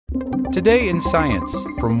Today in Science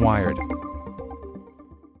from Wired.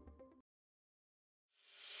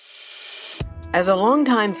 As a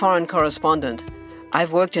longtime foreign correspondent,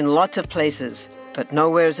 I've worked in lots of places, but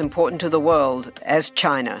nowhere as important to the world as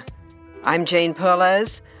China. I'm Jane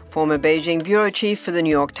Perlez, former Beijing bureau chief for the New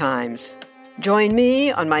York Times. Join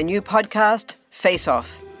me on my new podcast, Face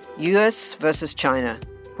Off, U.S. versus China,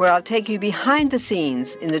 where I'll take you behind the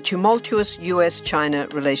scenes in the tumultuous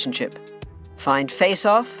U.S.-China relationship. Find Face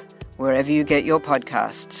Off wherever you get your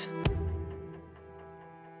podcasts.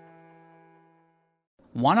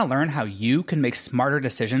 Want to learn how you can make smarter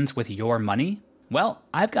decisions with your money? Well,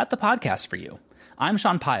 I've got the podcast for you. I'm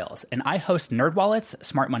Sean Piles, and I host NerdWallet's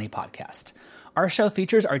Smart Money Podcast. Our show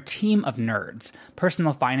features our team of nerds,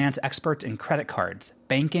 personal finance experts in credit cards,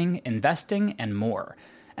 banking, investing, and more.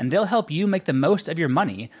 And they'll help you make the most of your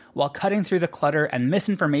money while cutting through the clutter and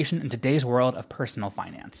misinformation in today's world of personal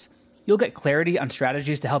finance. You'll get clarity on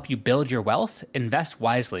strategies to help you build your wealth, invest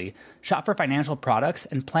wisely, shop for financial products,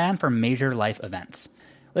 and plan for major life events.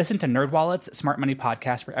 Listen to NerdWallet's Smart Money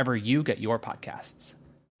Podcast wherever you get your podcasts.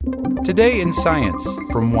 Today in Science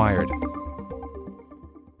from Wired.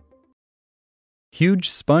 Huge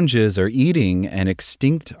sponges are eating an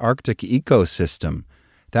extinct Arctic ecosystem.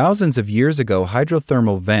 Thousands of years ago,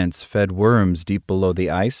 hydrothermal vents fed worms deep below the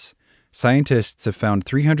ice. Scientists have found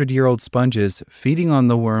 300-year-old sponges feeding on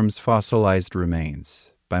the worms' fossilized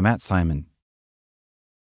remains. By Matt Simon.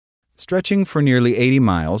 Stretching for nearly 80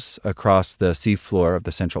 miles across the seafloor of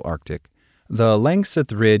the Central Arctic, the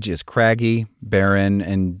Langseth Ridge is craggy, barren,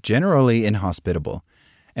 and generally inhospitable.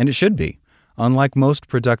 And it should be. Unlike most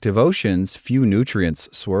productive oceans, few nutrients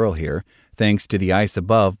swirl here, thanks to the ice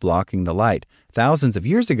above blocking the light. Thousands of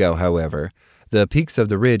years ago, however, the peaks of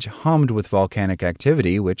the ridge hummed with volcanic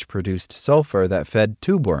activity, which produced sulfur that fed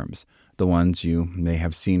tube worms, the ones you may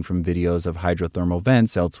have seen from videos of hydrothermal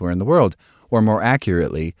vents elsewhere in the world. Or more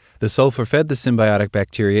accurately, the sulfur fed the symbiotic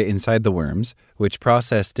bacteria inside the worms, which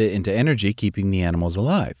processed it into energy, keeping the animals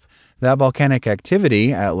alive. That volcanic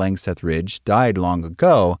activity at Langseth Ridge died long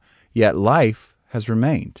ago, yet life has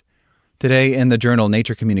remained. Today, in the journal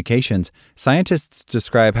Nature Communications, scientists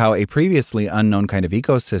describe how a previously unknown kind of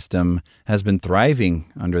ecosystem has been thriving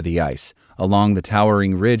under the ice, along the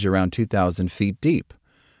towering ridge around 2,000 feet deep.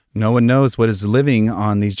 No one knows what is living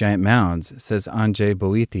on these giant mounds, says Andrzej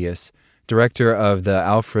Boetius, director of the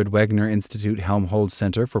Alfred Wegener Institute Helmholtz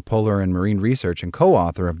Center for Polar and Marine Research and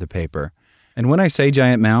co-author of the paper. And when I say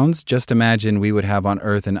giant mounds, just imagine we would have on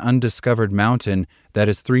Earth an undiscovered mountain that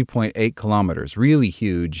is 3.8 kilometers, really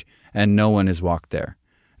huge, and no one has walked there.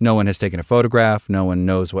 No one has taken a photograph, no one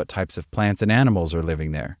knows what types of plants and animals are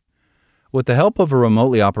living there. With the help of a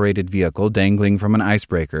remotely operated vehicle dangling from an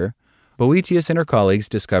icebreaker, Boetius and her colleagues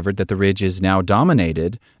discovered that the ridge is now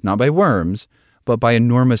dominated, not by worms, but by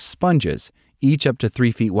enormous sponges, each up to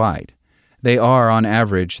 3 feet wide. They are, on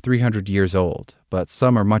average, 300 years old, but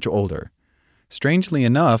some are much older. Strangely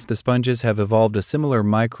enough, the sponges have evolved a similar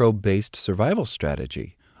microbe-based survival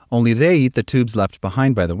strategy. Only they eat the tubes left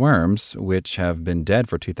behind by the worms, which have been dead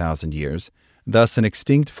for 2,000 years. Thus, an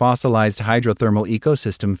extinct fossilized hydrothermal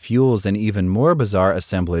ecosystem fuels an even more bizarre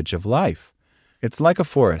assemblage of life. It's like a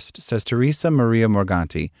forest, says Teresa Maria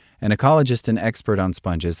Morganti, an ecologist and expert on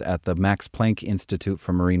sponges at the Max Planck Institute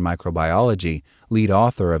for Marine Microbiology, lead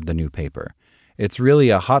author of the new paper. It's really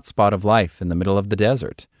a hotspot of life in the middle of the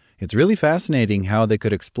desert. It's really fascinating how they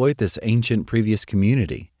could exploit this ancient previous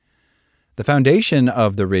community. The foundation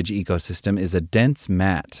of the ridge ecosystem is a dense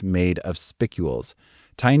mat made of spicules,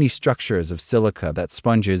 tiny structures of silica that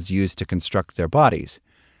sponges use to construct their bodies.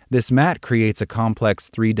 This mat creates a complex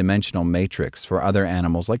three-dimensional matrix for other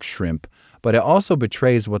animals like shrimp, but it also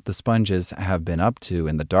betrays what the sponges have been up to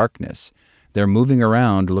in the darkness. They're moving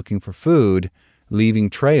around looking for food, leaving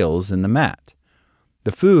trails in the mat.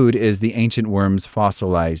 The food is the ancient worm's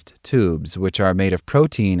fossilized tubes, which are made of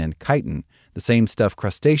protein and chitin, the same stuff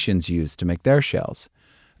crustaceans use to make their shells.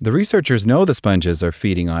 The researchers know the sponges are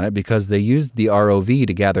feeding on it because they used the ROV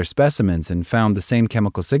to gather specimens and found the same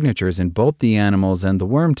chemical signatures in both the animals and the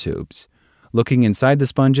worm tubes. Looking inside the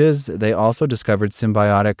sponges, they also discovered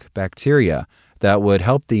symbiotic bacteria that would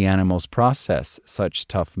help the animals process such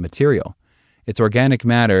tough material. It's organic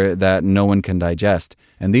matter that no one can digest,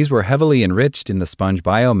 and these were heavily enriched in the sponge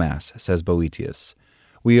biomass, says Boetius.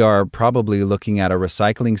 We are probably looking at a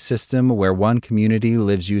recycling system where one community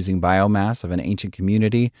lives using biomass of an ancient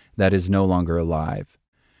community that is no longer alive.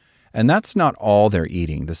 And that's not all they're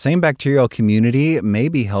eating. The same bacterial community may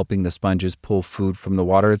be helping the sponges pull food from the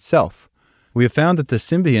water itself. We have found that the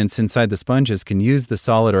symbionts inside the sponges can use the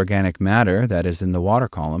solid organic matter that is in the water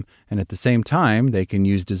column, and at the same time, they can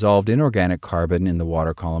use dissolved inorganic carbon in the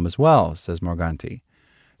water column as well, says Morganti.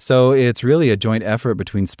 So it's really a joint effort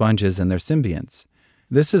between sponges and their symbionts.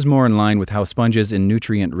 This is more in line with how sponges in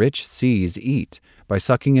nutrient-rich seas eat, by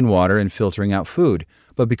sucking in water and filtering out food.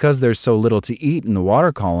 But because there's so little to eat in the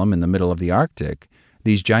water column in the middle of the Arctic,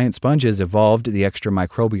 these giant sponges evolved the extra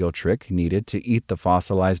microbial trick needed to eat the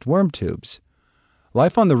fossilized worm tubes.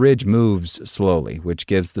 Life on the ridge moves slowly, which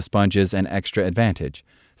gives the sponges an extra advantage.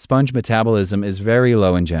 Sponge metabolism is very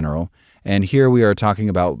low in general, and here we are talking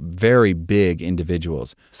about very big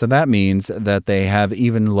individuals. So that means that they have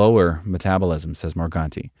even lower metabolism, says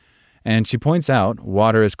Morganti. And she points out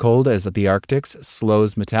water as cold as the Arctic's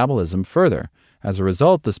slows metabolism further. As a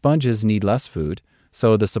result, the sponges need less food,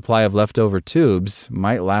 so the supply of leftover tubes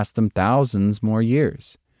might last them thousands more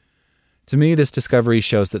years. To me, this discovery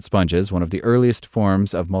shows that sponges, one of the earliest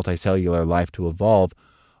forms of multicellular life to evolve,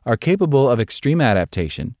 are capable of extreme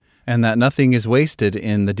adaptation, and that nothing is wasted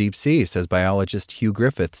in the deep sea, says biologist Hugh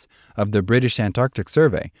Griffiths of the British Antarctic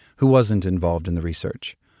Survey, who wasn't involved in the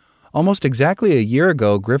research. Almost exactly a year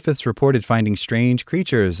ago, Griffiths reported finding strange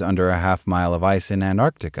creatures under a half-mile of ice in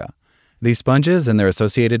Antarctica. These sponges and their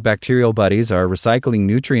associated bacterial buddies are recycling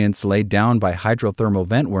nutrients laid down by hydrothermal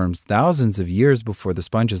vent worms thousands of years before the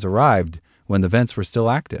sponges arrived, when the vents were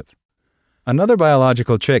still active. Another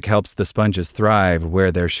biological trick helps the sponges thrive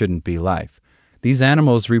where there shouldn't be life. These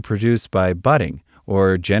animals reproduce by budding,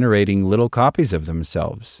 or generating little copies of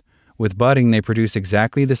themselves. With budding, they produce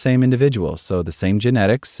exactly the same individual, so the same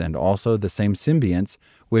genetics and also the same symbionts,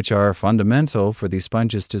 which are fundamental for these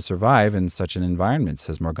sponges to survive in such an environment,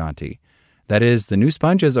 says Morganti. That is, the new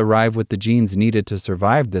sponges arrive with the genes needed to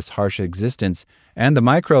survive this harsh existence and the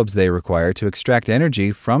microbes they require to extract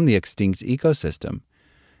energy from the extinct ecosystem.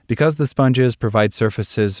 Because the sponges provide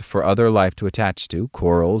surfaces for other life to attach to,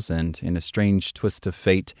 corals and, in a strange twist of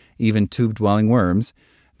fate, even tube-dwelling worms,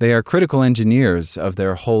 they are critical engineers of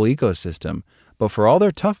their whole ecosystem. But for all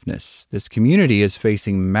their toughness, this community is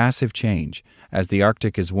facing massive change, as the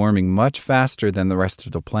Arctic is warming much faster than the rest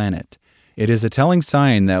of the planet. It is a telling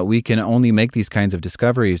sign that we can only make these kinds of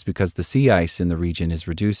discoveries because the sea ice in the region is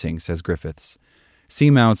reducing, says Griffiths.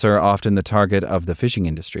 Seamounts are often the target of the fishing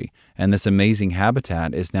industry, and this amazing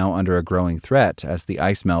habitat is now under a growing threat as the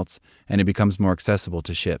ice melts and it becomes more accessible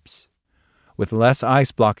to ships. With less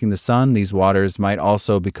ice blocking the sun, these waters might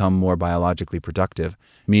also become more biologically productive,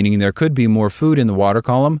 meaning there could be more food in the water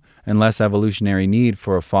column and less evolutionary need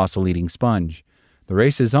for a fossil-eating sponge. The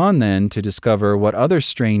race is on, then, to discover what other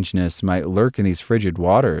strangeness might lurk in these frigid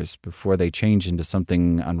waters before they change into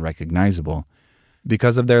something unrecognizable.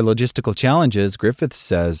 Because of their logistical challenges, Griffiths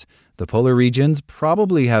says, the polar regions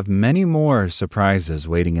probably have many more surprises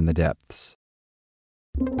waiting in the depths.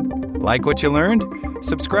 Like what you learned?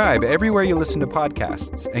 Subscribe everywhere you listen to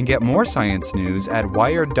podcasts and get more science news at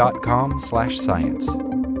wired.com/science.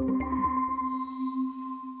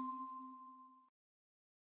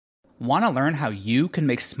 Want to learn how you can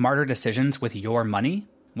make smarter decisions with your money?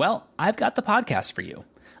 Well, I've got the podcast for you.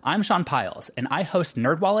 I'm Sean Piles, and I host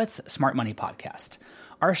NerdWallet's Smart Money Podcast.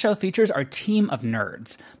 Our show features our team of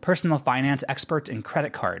nerds, personal finance experts in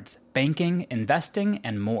credit cards, banking, investing,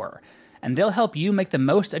 and more. And they'll help you make the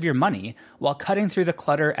most of your money while cutting through the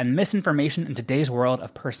clutter and misinformation in today's world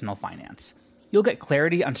of personal finance. You'll get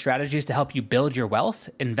clarity on strategies to help you build your wealth,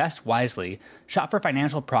 invest wisely, shop for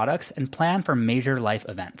financial products, and plan for major life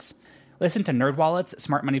events. Listen to NerdWallet's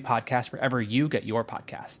Smart Money Podcast wherever you get your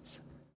podcasts.